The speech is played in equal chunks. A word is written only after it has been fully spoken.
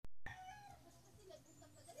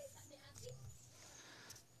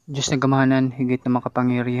Diyos na gamahanan, higit na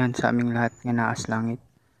makapangyarihan sa aming lahat nga naas langit.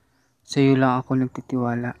 Sa iyo lang ako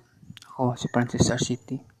nagtitiwala. Ako si Francis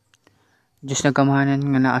Arciti. Diyos na gamahanan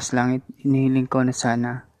nga naas langit, inihiling ko na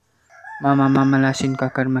sana mamamalasin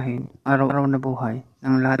kakarmahin, araw-araw na buhay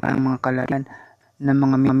ng lahat ng mga kalagayan ng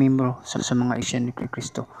mga membro sa mga Iglesia ni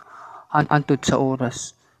Cristo. Antod sa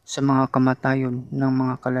oras sa mga kamatayon ng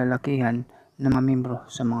mga kalalakihan ng mga membro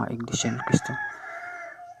sa mga Iglesia ni Cristo.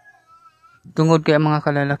 Tungod kay ang mga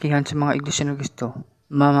kalalakihan sa mga Iglesia ni Cristo,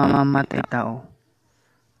 mamamatay tao.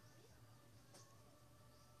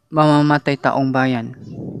 Mamamatay taong bayan.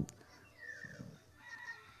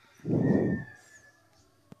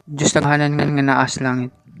 Diyos na gamahanan nga naas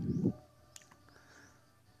langit.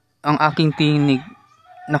 Ang aking tinig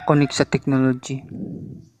na connect sa technology.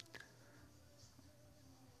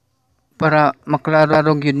 Para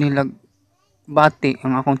maklararog yun nila bati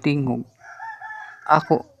ang akong tingog.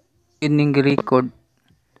 Ako ining record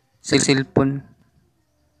sa cellphone,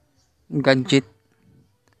 gadget.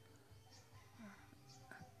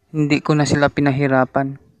 Hindi ko na sila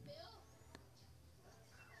pinahirapan.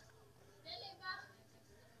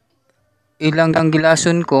 Ilang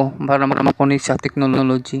gilason ko para makakunik sa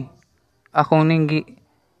technology. Ako ning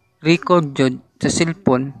record jud sa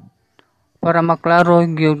cellphone para maklaro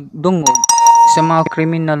yung dungog sa mga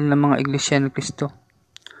kriminal na mga Iglesia ni Cristo.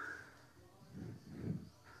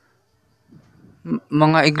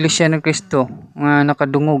 Mga Iglesia ni Cristo nga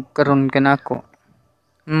nakadungog karon kanako.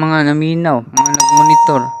 Mga naminaw, mga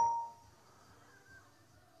nagmonitor.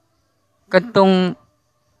 Katong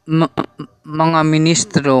mga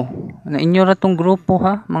ministro na inyo ratong grupo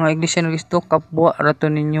ha, mga Iglesia ni Cristo, kapwa rato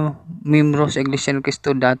ninyo membro sa Iglesia ni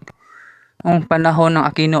Cristo dati. Ang panahon ng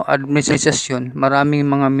Aquino administrasyon, maraming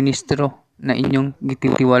mga ministro na inyong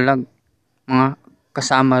gitiwalag, mga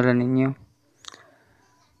kasama rin ninyo.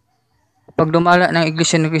 Pag dumala ng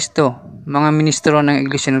Iglesia ni Cristo, mga ministro ng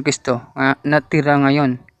Iglesia ni Cristo, natira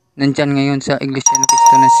ngayon, nandyan ngayon sa Iglesia ni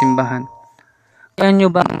Cristo na simbahan. Kaya nyo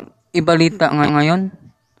bang ibalita ngayon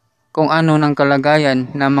kung ano ng kalagayan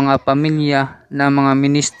ng mga pamilya ng mga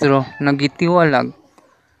ministro na gitiwalag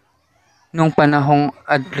nung panahong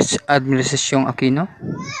administrasyong Aquino?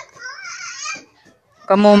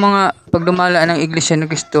 Kamo mga pagdumala ng Iglesia ni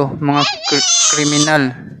Cristo, mga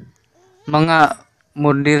kriminal, mga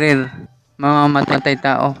murderer, mga matatay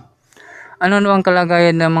tao. Ano ang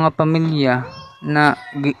kalagayan ng mga pamilya na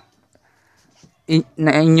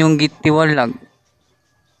inyong gitiwalag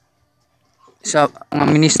sa mga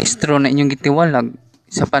ministro na inyong gitiwalag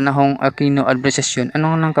sa panahong Aquino administrasyon?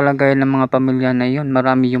 Ano ang kalagayan ng mga pamilya na iyon?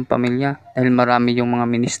 Marami yung pamilya dahil marami yung mga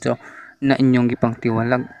ministro na inyong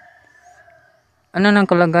gipangtiwalag. Ano ang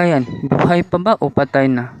kalagayan? Buhay pa ba o patay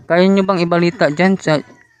na? Kaya nyo bang ibalita dyan sa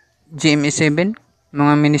GMA7?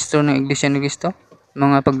 Mga ministro ng Iglesia ni Cristo?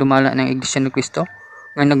 Mga pagdumala ng Iglesia ni Cristo?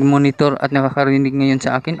 Nga nagmonitor at nakakarinig ngayon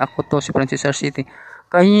sa akin? Ako to si Francis Arciti.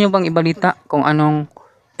 Kaya nyo bang ibalita kung anong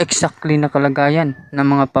exactly na kalagayan ng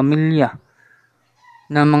mga pamilya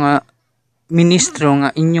ng mga ministro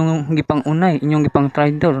nga inyong gipang unay, inyong gipang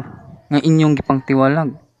traidor, nga inyong gipang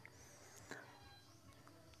tiwalag?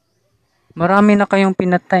 Marami na kayong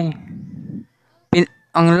pinatay.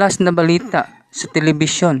 Ang last na balita sa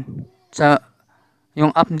television, sa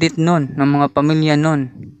yung update nun ng mga pamilya nun,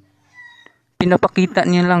 pinapakita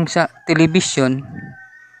niya lang sa television,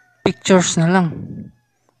 pictures na lang.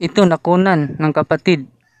 Ito nakunan ng kapatid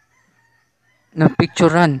na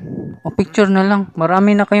picturean. O picture na lang.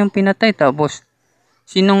 Marami na kayong pinatay. Tapos,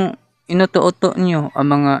 sinong inuto-uto nyo? Ang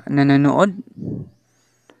mga nanonood?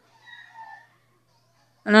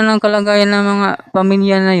 Ano nang kalagayan ng mga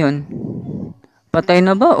pamilya na yon? Patay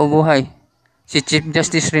na ba o buhay? Si Chief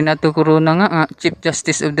Justice Renato Corona nga, Chief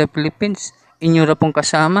Justice of the Philippines, inyo ra pong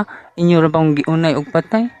kasama, inyo ra pong giunay og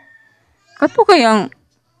patay. Kato kayang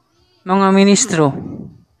mga ministro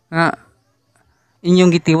nga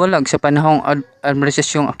inyong gitiwalag sa panahong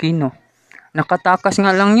administrasyong Aquino. Nakatakas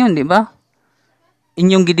nga lang yun, di ba?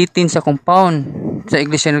 Inyong giditin sa compound sa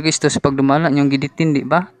Iglesia ni Cristo sa pagdumala, inyong giditin, di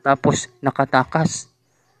ba? Tapos nakatakas.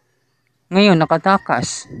 Ngayon,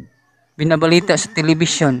 nakatakas. Binabalita sa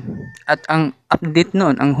television. At ang update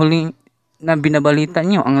noon, ang huling na binabalita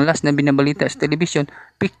nyo, ang last na binabalita sa television,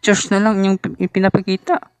 pictures na lang yung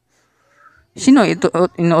pinapakita. Sino ito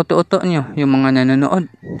inuuto-uto nyo? Yung mga nanonood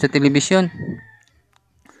sa television.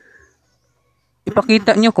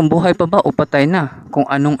 Ipakita nyo kung buhay pa ba o patay na. Kung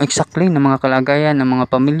anong exactly na mga kalagayan ng mga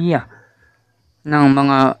pamilya ng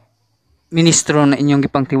mga ministro na inyong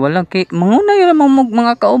gipangtiwalag. Kay mangunay ra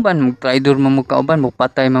mga kauban, mag-traidor mo kauban,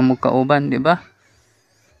 magpatay mo kauban, di ba?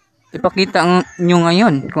 Ipakita nyo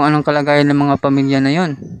ngayon kung anong kalagayan ng mga pamilya na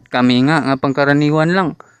yon. Kami nga pangkaraniwan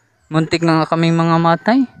lang. Muntik na nga kaming mga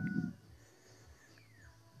matay.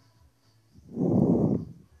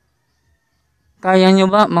 Kaya nyo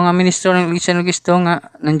ba, mga ministro ng Iglesia ni Cristo nga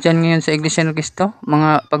nandyan ngayon sa Iglesia ni Cristo,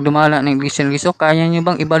 mga pagdumala ng Iglesia ni Cristo, kaya nyo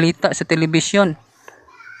bang ibalita sa telebisyon?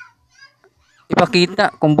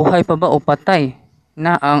 Ipakita kung buhay pa ba o patay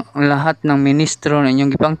na ang lahat ng ministro na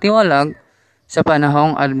inyong ipangtiwalag sa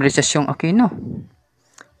panahong Administrasyong Aquino.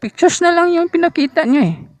 Pictures na lang yung pinakita nyo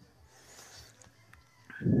eh.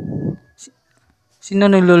 Sino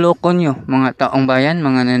niloloko nyo? Mga taong bayan,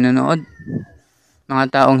 mga nanonood, mga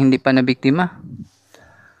taong hindi pa nabiktima.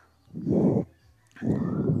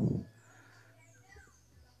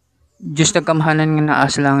 Diyos na kamhanan nga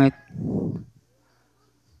naas langit.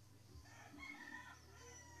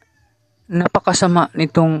 Napakasama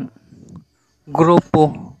nitong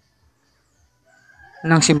grupo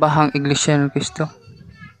ng simbahang Iglesia ni Cristo.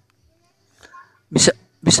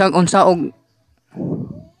 Bisag unsaog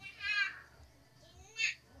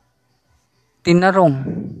tinarong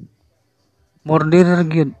murderer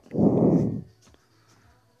gyud,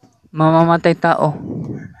 mamamatay tao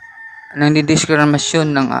nang didiskriminasyon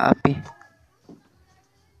ng aapi.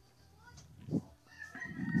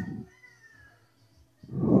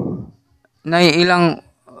 Ilang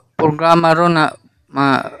programa ron na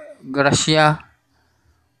grasya.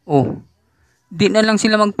 Di na lang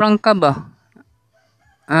sila magprangka ba?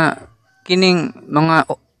 Kining mga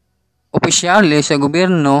opisyales sa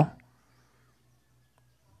gobyerno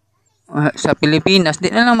sa Pilipinas,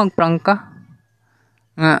 di na lang magprangka.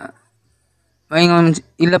 Maingon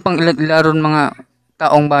ila pang ilaron mga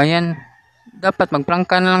taong bayan. Dapat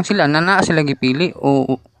magprangka na lang sila, na naa sila gipili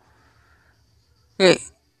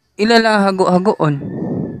ila lang hago-hagoon.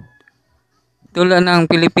 Tulad ng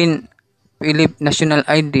Philippine National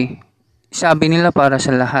ID. Sabi nila para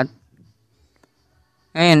sa lahat.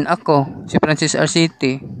 Ngayon, ako, si Francis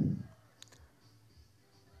Arciti,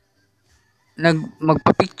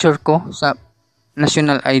 magpa-picture ko sa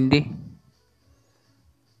National ID.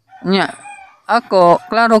 Ako,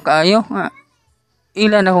 klaro kaayo,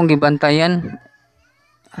 ilan akong gibantayan.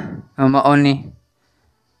 Maoni.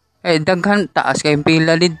 Daghan taas kay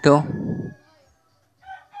pila dito.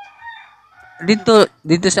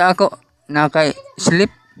 Dito sa ako nakay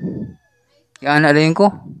slip. Yana rin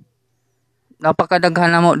ko.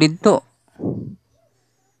 Napakadaghan na mo dito.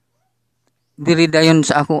 Diri dayon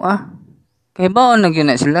sa ako Kay baon na gyud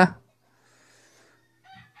na sila.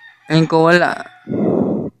 Ayun ko wala.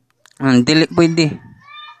 Dili pwede.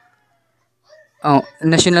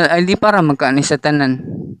 National ID para magkaani sa tanan.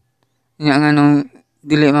 Nga nung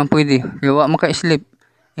dili man pwede. Yawa maka-slip.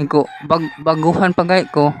 Ayun ko baguhan pagay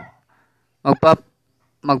ko.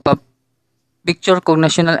 Magpa picture ko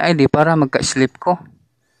national ID para magka-slip ko.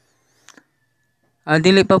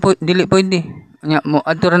 Dili pwede. Nya mo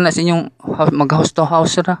adto na sa inyong mag-house to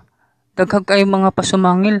house ra. Daghag kay mga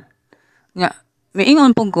pasumangil. Nya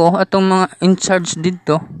miingon pug ko atong mga in charge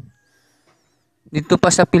dito pa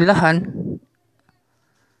sa pilahan.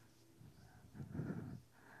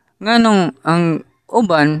 Nganong ang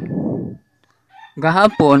uban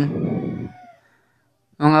gahapon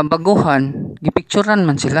mga baguhan gipicturan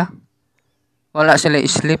man sila. Wala sila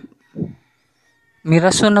islip.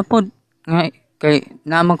 Mirason na pod nga kay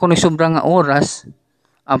naman ko ni sobra nga oras.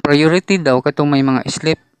 Ang priority daw katong may mga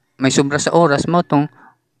islip, may sobra sa oras mo tong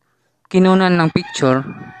kinunan ng picture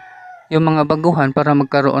yung mga baguhan para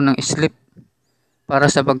magkaroon ng islip para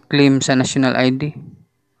sa pag-claim sa national ID.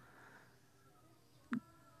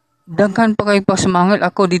 Daghan pa kay pasmangil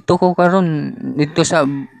ako dito ko karon dito sa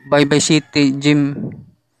Baybay City Gym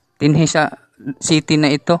dinhi sa city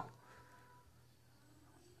na ito.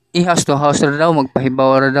 I-house to house ra daw, magpahibaw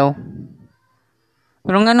ra daw.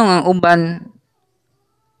 Pero nganong ang uban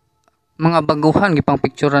mga baguhan gipang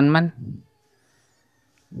picturean man.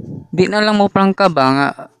 Di na lang mo prangka ba nga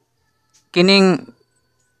kining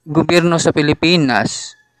gobyerno sa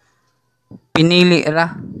Pilipinas pinili ra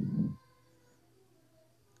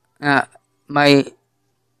nga may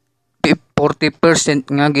 40%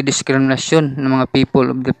 nga gidiskriminasyon ng mga people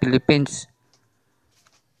of the Philippines.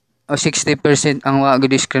 O 60% ang wa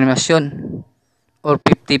gidiskriminasyon or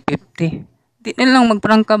 50-50. Di na lang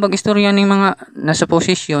magprangka bag istorya ng mga nasa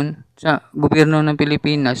posisyon sa gobyerno ng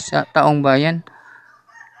Pilipinas sa taong bayan.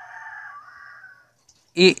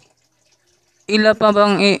 Ila pa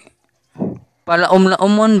bang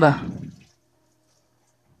palaom-laomon ba?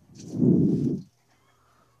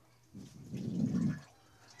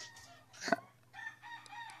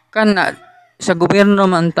 Kana sa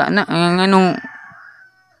gobyerno man ta na nganong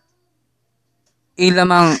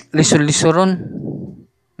ilamang lisod-lisoron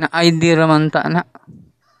na ID raman ta na.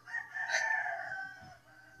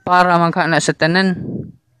 para magkana sa tanan.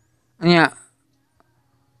 Nya,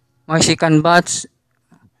 may second batch.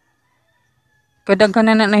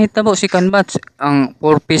 Kadaghanan na nahitabo second batch. Ang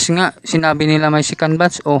purpose nga, sinabi nila may second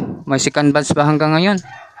batch. Oh, may second batch ba hanggang ngayon?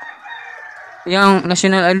 Yung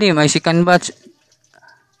National ID, may second batch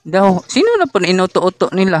daw. Sino na po inuto-uto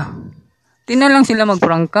nila? Di na lang sila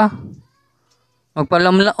magprangka.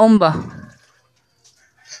 Magpalamlaom ba?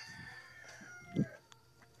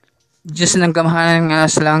 Diyos ng kamahalan nga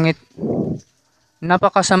sa langit.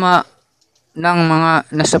 Napakasama ng mga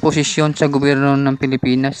nasa posisyon sa gobyerno ng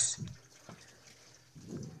Pilipinas.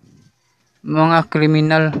 Mga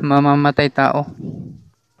kriminal, mamamatay tao.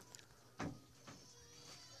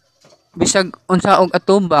 Bisag unsaog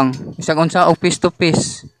atubang, bisag unsaog face to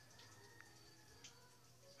face.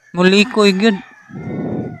 Mulikoy gyud.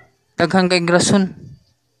 Daghang kay grason.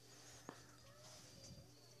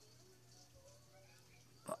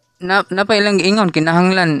 Napailang giingon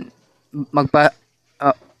kinahanglan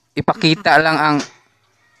ipakita lang ang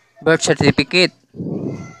birth certificate.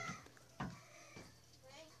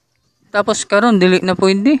 Tapos karon dili na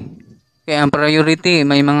pwede. Kaya ang priority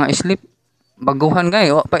may mga slip. Baguhan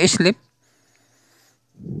gay o pa slip.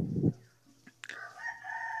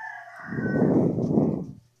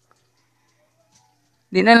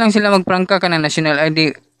 Di na lang sila magprangka ka ng national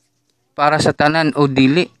ID para sa tanan o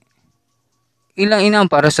dili. Ilang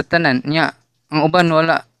inang para sa tanan. Nya, ang uban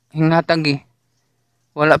wala hingatag eh.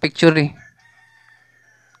 Wala picture eh.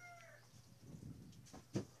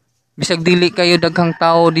 Bisag dili kayo daghang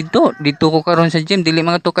tao dito. Dito ko karon sa gym. Dili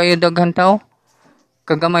mga to kayo daghang tao.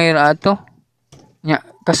 Kagamay ra ato. Nya,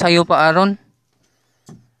 kasayo pa aron.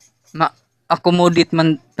 Ma-accommodate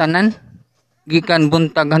man tanan. Gikan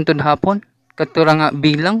buntag hantod hapon. Katura nga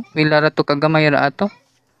bilang. Pila ra to kagamay ra ato.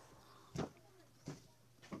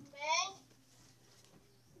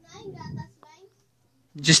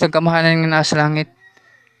 Diyos ng kamahalan nga nasa langit.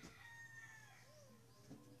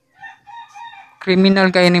 Kriminal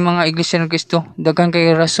kayo ni mga Iglesia ng Cristo. Dagan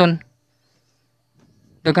kayo rason.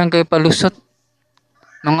 Dagan kayo palusot.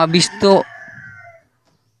 Mga bisto.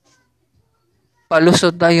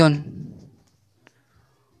 Palusot dayon.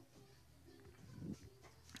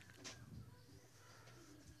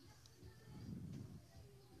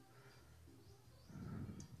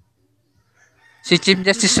 Si Chief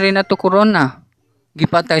Justice Renato Corona,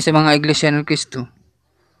 gipatay sa mga Iglesia ng Cristo.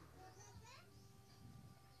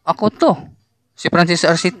 Ako to. Si Francis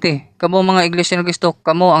Arcite, kamo mga Iglesia ng Cristo,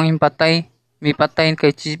 kamo ang impatay, may patayin kay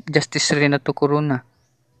Chief Justice Renato Corona.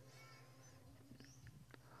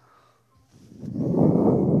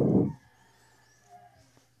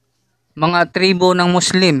 Mga tribo ng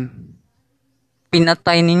Muslim,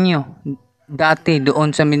 pinatay ninyo dati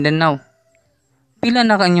doon sa Mindanao. Pila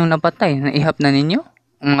na kanyong napatay, naihap na ninyo?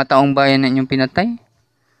 Ang mga taong bayan na inyong pinatay?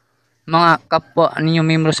 Mga kapwa ninyo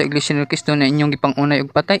membro sa Iglesia ng Cristo na inyong ipangunay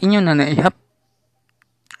og patay, inyo na naihap.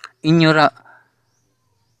 Inyo ra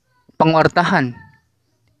pangwartahan.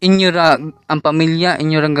 Inyo ra ang pamilya,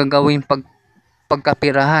 inyo ra gagawin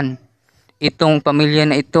pagkapirahan. Itong pamilya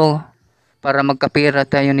na ito, para magkapira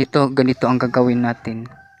tayo nito, ganito ang gagawin natin.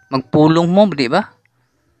 Magpulong mo, di ba?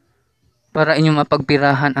 Para inyong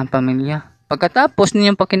mapagpirahan ang pamilya. Pagkatapos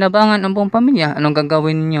ninyong pakinabangan ang buong pamilya, anong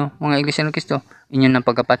gagawin ninyo, mga Iglesia ng Cristo? Inyo nang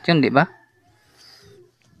pagapat yun, di ba?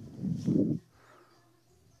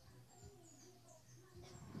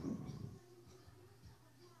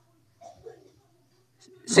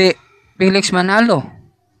 Si Felix Manalo,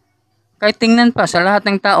 kahit tingnan pa sa lahat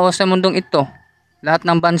ng tao sa mundong ito, lahat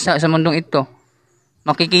ng bansa sa mundong ito,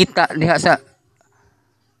 makikita diha sa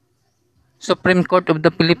Supreme Court of the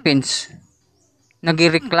Philippines,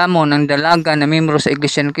 nagireklamo ng dalaga na membro sa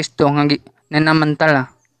Iglesia ng Cristo nga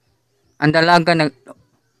nanamantala. Ang dalaga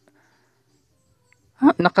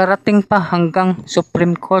nakarating pa hanggang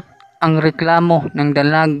Supreme Court ang reklamo ng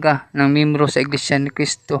dalaga ng membro sa Iglesia ng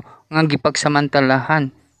Cristo nga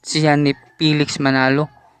gipagsamantalahan siya ni Felix Manalo.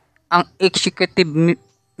 Ang executive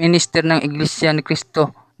minister ng Iglesia ni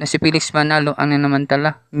Cristo na si Felix Manalo ang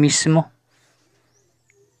nanamantala mismo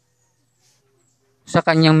sa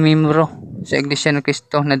kanyang membro sa Iglesia ni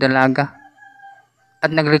Cristo na dalaga at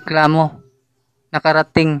nagreklamo,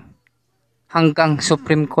 nakarating hanggang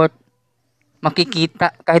Supreme Court.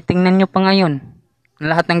 Makikita, kahit tingnan nyo pa ngayon,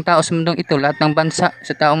 lahat ng tao sa mundong ito, lahat ng bansa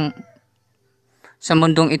sa taong sa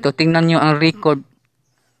mundong ito, tingnan nyo ang record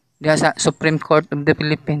diha sa Supreme Court of the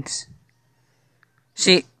Philippines.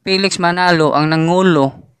 Si Felix Manalo ang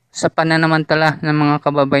nangulo sa pananamantala ng mga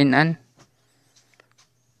kababayan.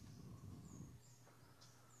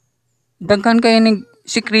 Daghan kayo ng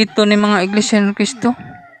sikreto ni mga Iglesia ng Cristo.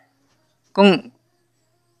 Kung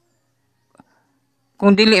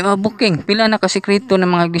Kung dili mabuking, pila na kasikreto ng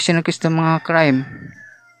mga Iglesia ni Cristo, mga crime.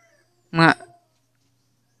 Mga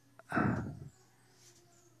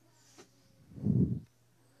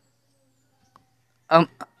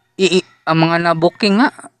ang mga nabuking nga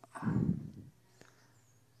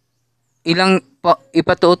ilang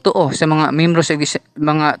ipatuo sa mga membro sa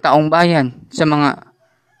mga taong bayan, sa mga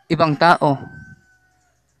ibang tao,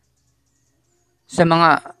 sa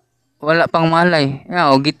mga wala pang malay,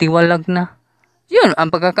 o gitiwalag na. Yun,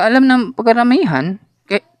 ang pagkakaalam ng pagkaramihan,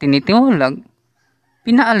 kay tinitiwalag,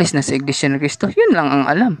 pinaalis na sa Iglesia ni Cristo. Yun lang ang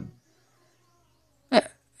alam.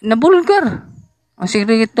 Nabulgar. Ang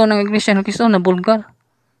sikreto ng Iglesia ni Cristo, nabulgar.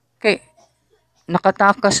 Kay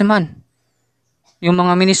nakatakas man. Yung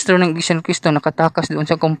mga ministro ng Iglesia ni Cristo nakatakas doon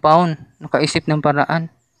sa compound, nakaisip ng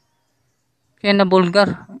paraan. Kaya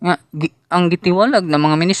nabulgar. Ang gitiwalag ng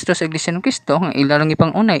mga ministro sa Iglesia ni Cristo, nga ilarang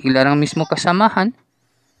ipangunay, ilarang mismo kasamahan,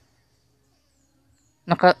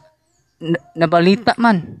 nabalita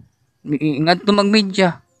man. Ingat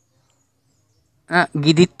magmedia.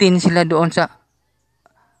 Giditin sila doon sa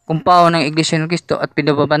compound ng Iglesia ni Cristo at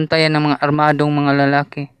pinababantayan ng mga armadong mga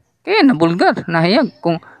lalaki. Kaya nabulgar, nahayag.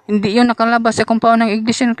 Kung hindi yun nakalabas sa compound ng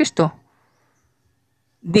Iglesia ni Cristo,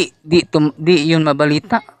 di yun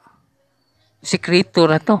mabalita. Sikreto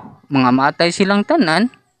ra to. Mga matay silang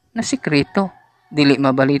tanan na sikreto. Dili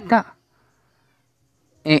mabalita.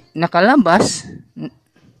 Nakalabas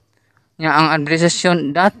nga ang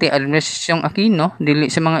administrasyon dati, administrasyong Aquino, dili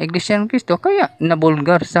sa mga Iglesia ni Cristo, kaya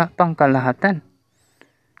nabulgar sa pangkalahatan.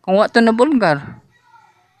 Kung wato nabulgar,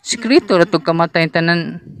 sikreto ra to kamatay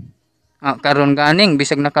tanan. Karon ganing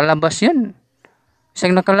bisag nakalabas yun.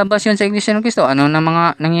 Bisag nakalabas yun sa Iglesia ni Cristo, ano na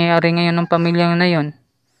mga nangyayari ngayon ng pamilya na yon?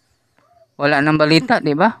 Wala nang balita,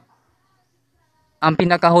 di ba? Ang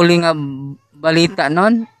pinakahuling balita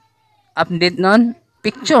nun, update nun,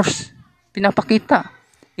 pictures, pinapakita.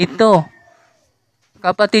 Ito,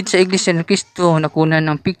 kapatid sa Iglesia ni Cristo, nakunan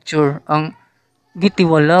ng picture, ang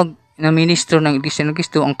gitiwalag na ministro ng Iglesia ni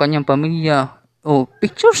Cristo, ang kanyang pamilya.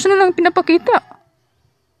 Pictures na lang pinapakita.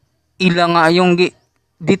 Ilang nga yung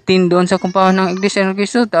ditin doon sa compound ng Iglesia ni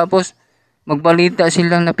Cristo, tapos magbalita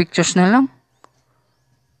sila na pictures na lang.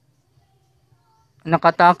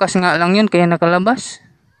 Nakatakas nga lang yun, kaya nakalabas.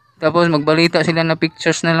 Tapos magbalita sila na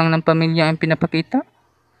pictures na lang ng pamilya ang pinapakita.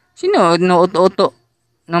 Sino? Nuot-oto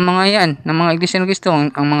ng mga yan, ng mga Iglesia ni Cristo,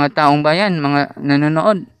 ang mga taong bayan, mga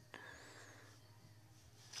nanonood.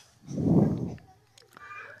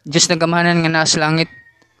 Diyos na gamahanan nga nasa langit,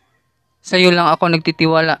 sa iyo lang ako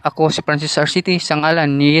nagtitiwala. Ako si Francis RCT, sa ngalan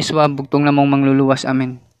ni Yeswa, bugtong namong mangluluwas.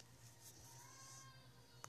 Amen.